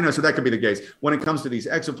that could be the case. When it comes to these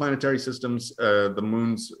exoplanetary systems, the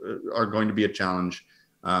moons are going to be a challenge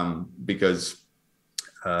because,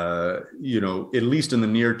 at least in the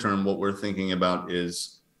near term, what we're thinking about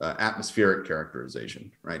is atmospheric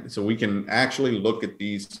characterization, right? So we can actually look at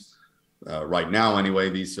these right now anyway,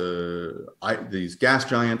 these gas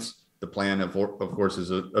giants. The plan, of course,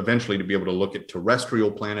 is eventually to be able to look at terrestrial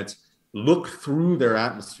planets, look through their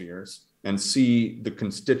atmospheres, and see the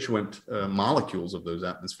constituent molecules of those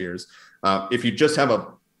atmospheres. If you just have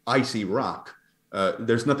a icy rock,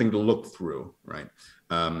 there's nothing to look through, right?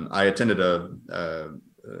 I attended a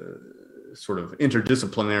sort of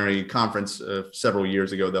interdisciplinary conference several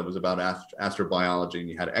years ago that was about astrobiology, and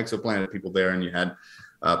you had exoplanet people there, and you had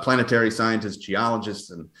planetary scientists, geologists,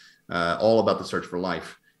 and all about the search for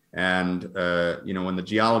life. And when the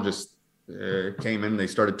geologists came in, they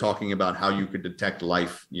started talking about how you could detect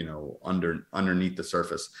life, underneath the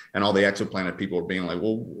surface. And all the exoplanet people were being like,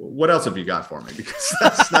 "Well, what else have you got for me? Because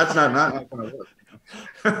that's not going to work.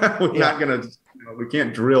 We're not going to. We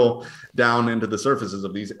can't drill down into the surfaces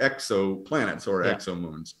of these exoplanets or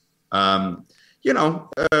exomoons."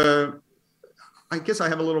 I guess I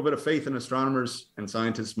have a little bit of faith in astronomers and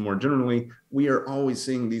scientists more generally. We are always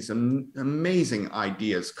seeing these amazing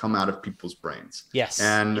ideas come out of people's brains. Yes.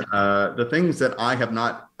 And the things that I have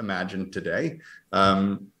not imagined today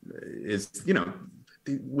is,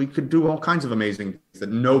 we could do all kinds of amazing things that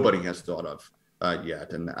nobody has thought of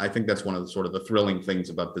yet. And I think that's one of the sort of the thrilling things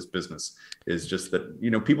about this business is just that,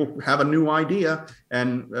 people have a new idea,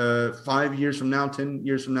 and 5 years from now, 10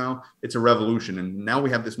 years from now, it's a revolution. And now we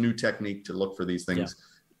have this new technique to look for these things.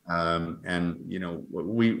 Sometimes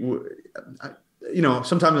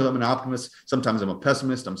I'm an optimist, sometimes I'm a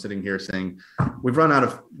pessimist. I'm sitting here saying we've run out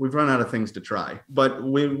of things to try, but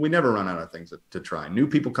we never run out of things to try. New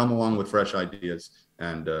people come along with fresh ideas,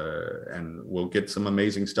 and we'll get some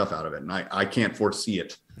amazing stuff out of it. And I can't foresee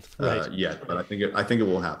it yet, but I think it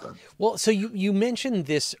will happen. Well, so you mentioned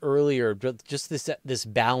this earlier, but just this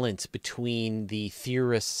balance between the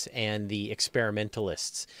theorists and the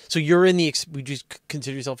experimentalists. So you're would you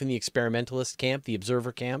consider yourself in the experimentalist camp, the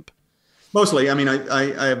observer camp? Mostly. I mean,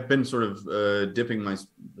 I have been sort of dipping my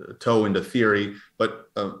toe into theory, but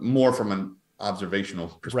more from an observational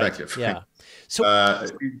perspective. Right. Yeah. So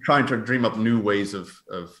trying to dream up new ways of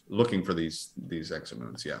looking for these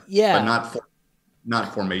exomoons. Yeah. Yeah. But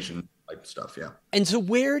not formation type stuff. Yeah. And so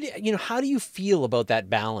how do you feel about that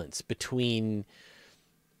balance between,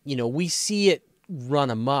 we see it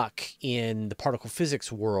run amok in the particle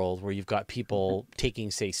physics world, where you've got people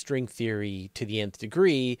taking, say, string theory to the nth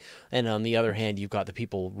degree, and on the other hand, you've got the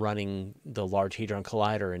people running the Large Hadron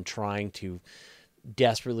Collider and trying to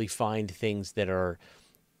desperately find things that are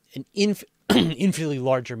an infinitely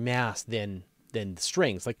larger mass than the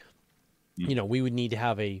strings. Like, we would need to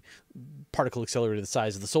have a particle accelerator the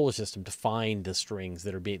size of the solar system to find the strings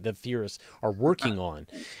that the theorists are working on.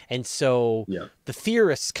 And so the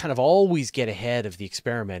theorists kind of always get ahead of the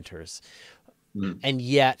experimenters. And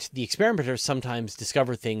yet the experimenters sometimes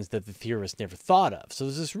discover things that the theorists never thought of. So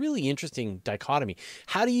there's this really interesting dichotomy.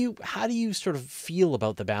 How do you sort of feel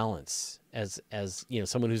about the balance as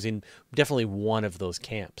someone who's in definitely one of those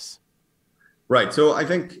camps? Right. So I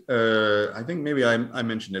think maybe I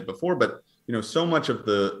mentioned it before, but so much of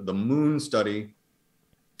the moon study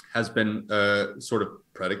has been sort of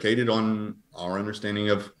predicated on our understanding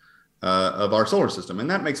of our solar system, and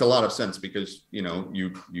that makes a lot of sense because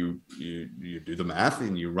you do the math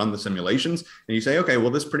and you run the simulations and you say, okay,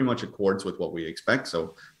 well, this pretty much accords with what we expect.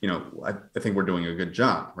 So I think we're doing a good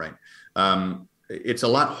job, right? It's a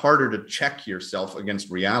lot harder to check yourself against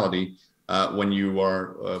reality when you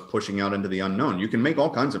are pushing out into the unknown. You can make all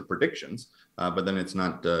kinds of predictions, but then it's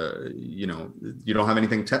not, you don't have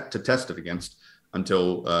anything to test it against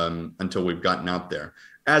until we've gotten out there.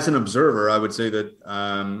 As an observer, I would say that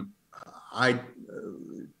I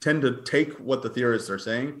tend to take what the theorists are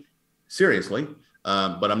saying seriously,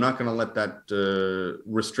 but I'm not going to let that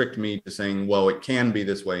restrict me to saying, well, it can be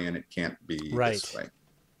this way and it can't be this way.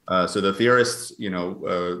 So the theorists,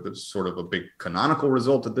 there's sort of a big canonical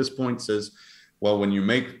result at this point says, well, when you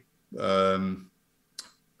make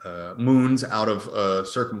moons out of a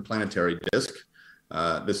circumplanetary disk,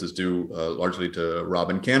 this is due largely to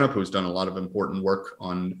Robin Canup, who's done a lot of important work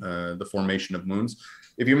on the formation of moons.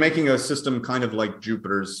 If you're making a system kind of like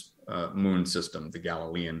Jupiter's moon system, the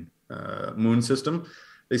Galilean moon system,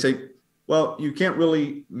 they say, well, you can't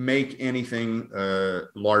really make anything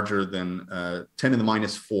larger than 10 to the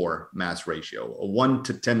minus 4 mass ratio, a 1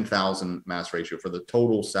 to 10,000 mass ratio for the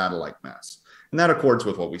total satellite mass. And that accords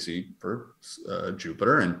with what we see for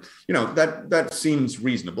Jupiter. And, that seems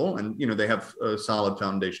reasonable. And, they have solid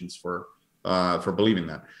foundations for believing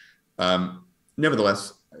that.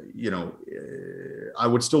 Nevertheless, I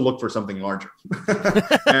would still look for something larger.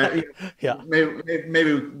 And, Yeah.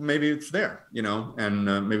 maybe it's there,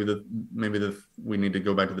 and maybe we need to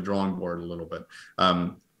go back to the drawing board a little bit.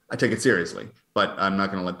 I take it seriously, but I'm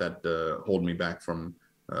not going to let that hold me back from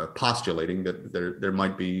postulating that there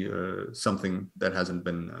might be something that hasn't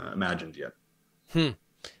been imagined yet.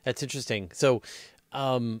 That's interesting. So,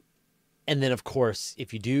 and then of course,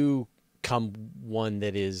 if you do come one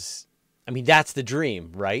that is, I mean, that's the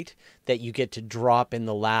dream, right? That you get to drop in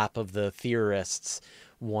the lap of the theorists,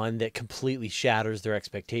 one that completely shatters their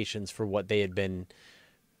expectations for what they had been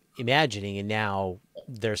imagining, and now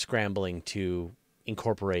they're scrambling to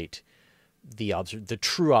incorporate the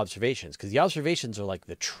true observations, because the observations are like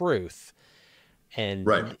the truth, and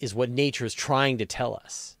Right. is what nature is trying to tell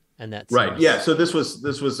us. And that's right. Yeah. So this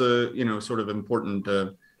was a sort of important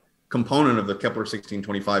component of the Kepler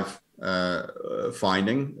 1625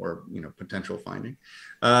 finding, or potential finding.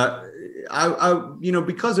 Because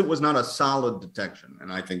it was not a solid detection,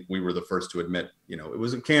 and I think we were the first to admit, it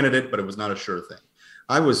was a candidate, but it was not a sure thing.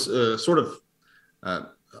 I was sort of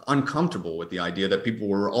uncomfortable with the idea that people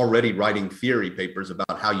were already writing theory papers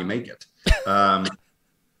about how you make it.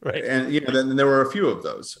 right. And then there were a few of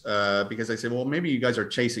those because I said, well, maybe you guys are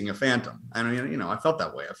chasing a phantom, and I felt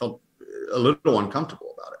that way. I felt a little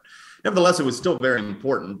uncomfortable about it. Nevertheless, it was still very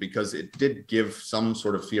important because it did give some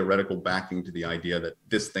sort of theoretical backing to the idea that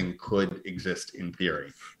this thing could exist in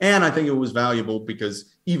theory. And I think it was valuable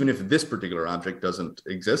because even if this particular object doesn't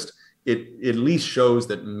exist, it at least shows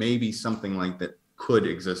that maybe something like that could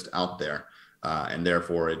exist out there. And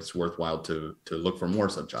therefore, it's worthwhile to look for more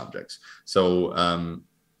such objects. So,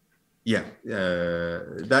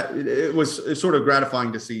 that it was sort of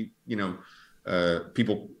gratifying to see,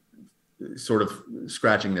 people sort of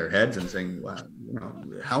scratching their heads and saying, wow,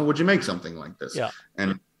 how would you make something like this? Yeah.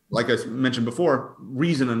 And like I mentioned before,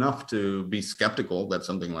 reason enough to be skeptical that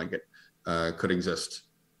something like it could exist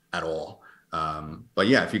at all. But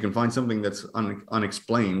yeah, if you can find something that's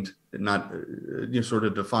unexplained, not sort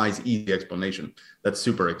of defies easy explanation, that's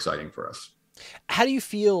super exciting for us. How do you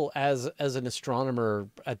feel as an astronomer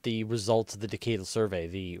at the results of the decadal survey,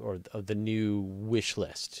 the new wish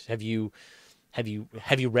list? Have you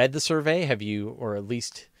read the survey? Have you, or at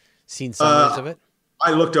least seen summaries of it?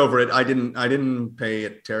 I looked over it. I didn't pay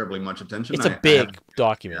it terribly much attention. It's a big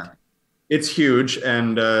document. Yeah. It's huge,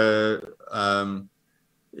 and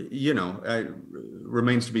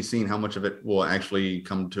remains to be seen how much of it will actually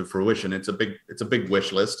come to fruition. It's a big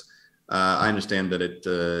wish list. I understand that it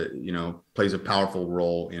plays a powerful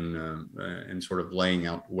role in sort of laying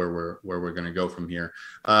out where we're going to go from here.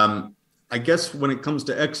 I guess when it comes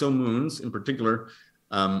to exomoons in particular,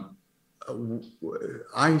 I don't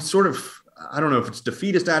know if it's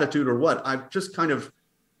defeatist attitude or what. I've just kind of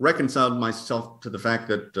reconciled myself to the fact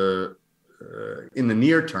that in the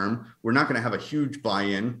near term, we're not going to have a huge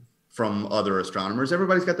buy-in from other astronomers.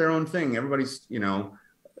 Everybody's got their own thing. Everybody's,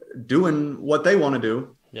 doing what they want to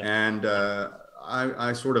do. Yeah. And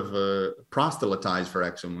I sort of proselytize for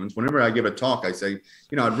exomoons. Whenever I give a talk, I say,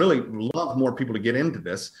 I'd really love more people to get into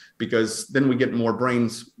this, because then we get more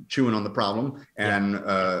brains chewing on the problem,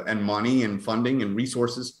 and money and funding and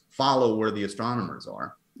resources follow where the astronomers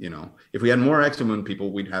are. If we had more exomoon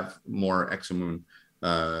people, we'd have more exomoon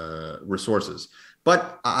resources.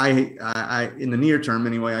 But I in the near term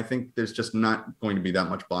anyway, I think there's just not going to be that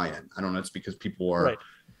much buy-in. I don't know. It's because people are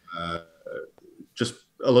just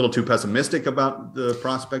a little too pessimistic about the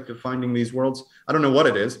prospect of finding these worlds. I don't know what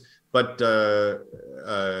it is, but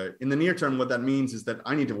in the near term, what that means is that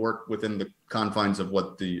I need to work within the confines of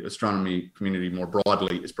what the astronomy community more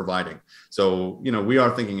broadly is providing. So, we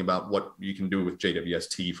are thinking about what you can do with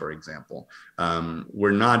JWST, for example.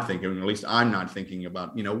 We're not thinking, at least I'm not thinking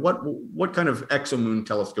about, what kind of exomoon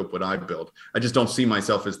telescope would I build? I just don't see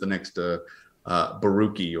myself as the next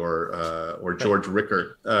Baruki or George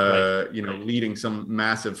Rickert, leading some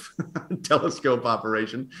massive telescope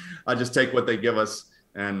operation. I just take what they give us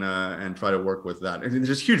and try to work with that. And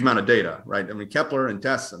there's a huge amount of data, right? I mean, Kepler and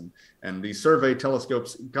TESS and these survey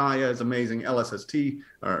telescopes, Gaia is amazing, LSST,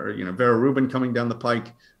 or Vera Rubin coming down the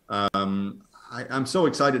pike. I'm so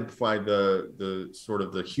excited by the sort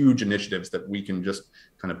of the huge initiatives that we can just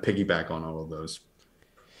kind of piggyback on all of those.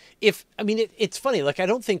 It's funny. Like, I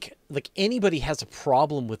don't think anybody has a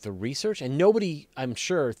problem with the research, and nobody, I'm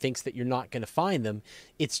sure, thinks that you're not going to find them.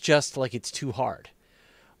 It's just it's too hard.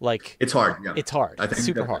 It's hard. Yeah. It's hard. It's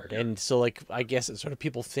super hard. And so I guess it's sort of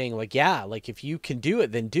people saying if you can do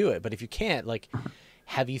it, then do it. But if you can't,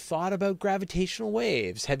 have you thought about gravitational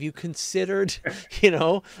waves? Have you considered,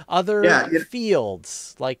 other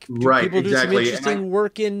fields? Do people do some interesting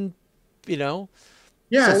work in,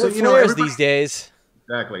 Yeah, so Solar flares these days.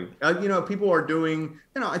 exactly. People are doing.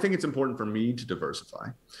 I think it's important for me to diversify,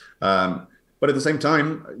 but at the same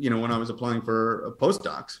time, when I was applying for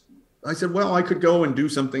postdocs, I said, well, I could go and do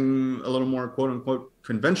something a little more quote unquote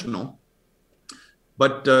conventional,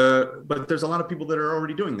 but there's a lot of people that are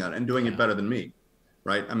already doing that and doing it better than me.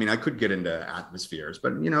 Right. I mean, I could get into atmospheres,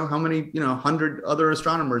 but how many, 100 other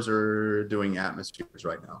astronomers are doing atmospheres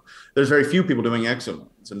right now? There's very few people doing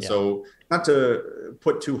exomoons. And so not to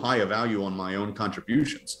put too high a value on my own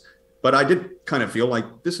contributions, but I did kind of feel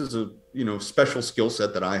like this is a, special skill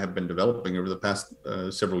set that I have been developing over the past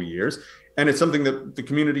several years. And it's something that the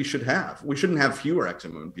community should have. We shouldn't have fewer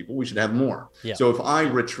exomoon people. We should have more. Yeah. So if I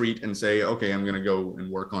retreat and say, okay, I'm going to go and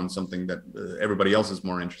work on something that everybody else is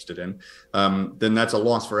more interested in, then that's a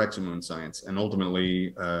loss for exomoon science. And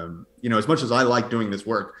ultimately, as much as I like doing this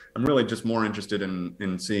work, I'm really just more interested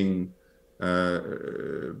in seeing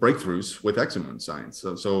breakthroughs with exomoon science.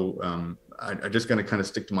 So I just going to kind of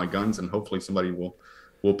stick to my guns, and hopefully somebody will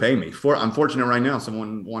pay me. I'm fortunate right now.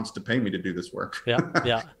 Someone wants to pay me to do this work.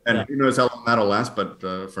 Yeah. And who knows how long that'll last, but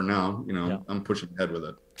for now, I'm pushing ahead with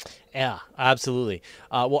it. Yeah, absolutely.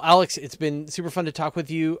 Well, Alex, it's been super fun to talk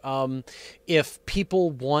with you. If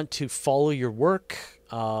people want to follow your work,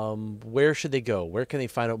 where should they go? Where can they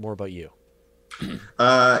find out more about you?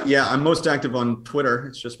 I'm most active on Twitter.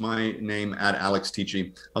 It's just my name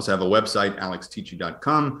 @AlexTeachey. I also have a website,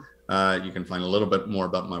 alexteachey.com. You can find a little bit more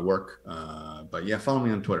about my work. But yeah, follow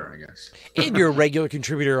me on Twitter, I guess. And you're a regular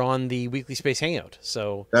contributor on the Weekly Space Hangout.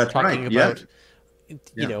 So that's talking about,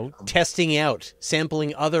 testing out,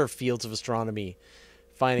 sampling other fields of astronomy,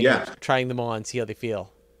 trying them on, see how they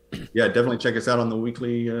feel. Yeah, definitely check us out on the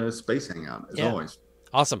Weekly Space Hangout, as always.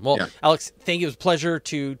 Awesome. Well, Alex, thank you. It was a pleasure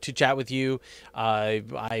to chat with you.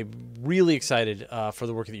 I'm really excited for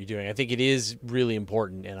the work that you're doing. I think it is really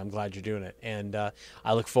important, and I'm glad you're doing it. And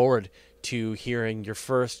I look forward to hearing your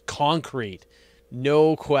first concrete,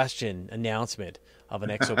 no question announcement of an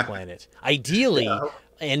exoplanet. Ideally,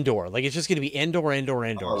 Endor. Like, it's just going to be Endor.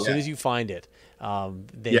 As soon as you find it,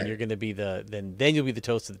 then you're going to be then you'll be the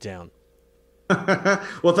toast of the town.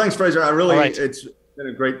 Well, thanks, Fraser. It's been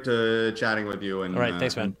a great chatting with you. And all right,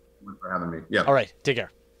 thanks, man. Thanks for having me. Yeah. All right, take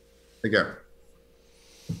care. Take care.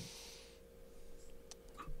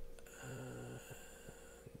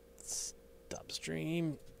 Stop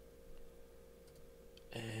stream.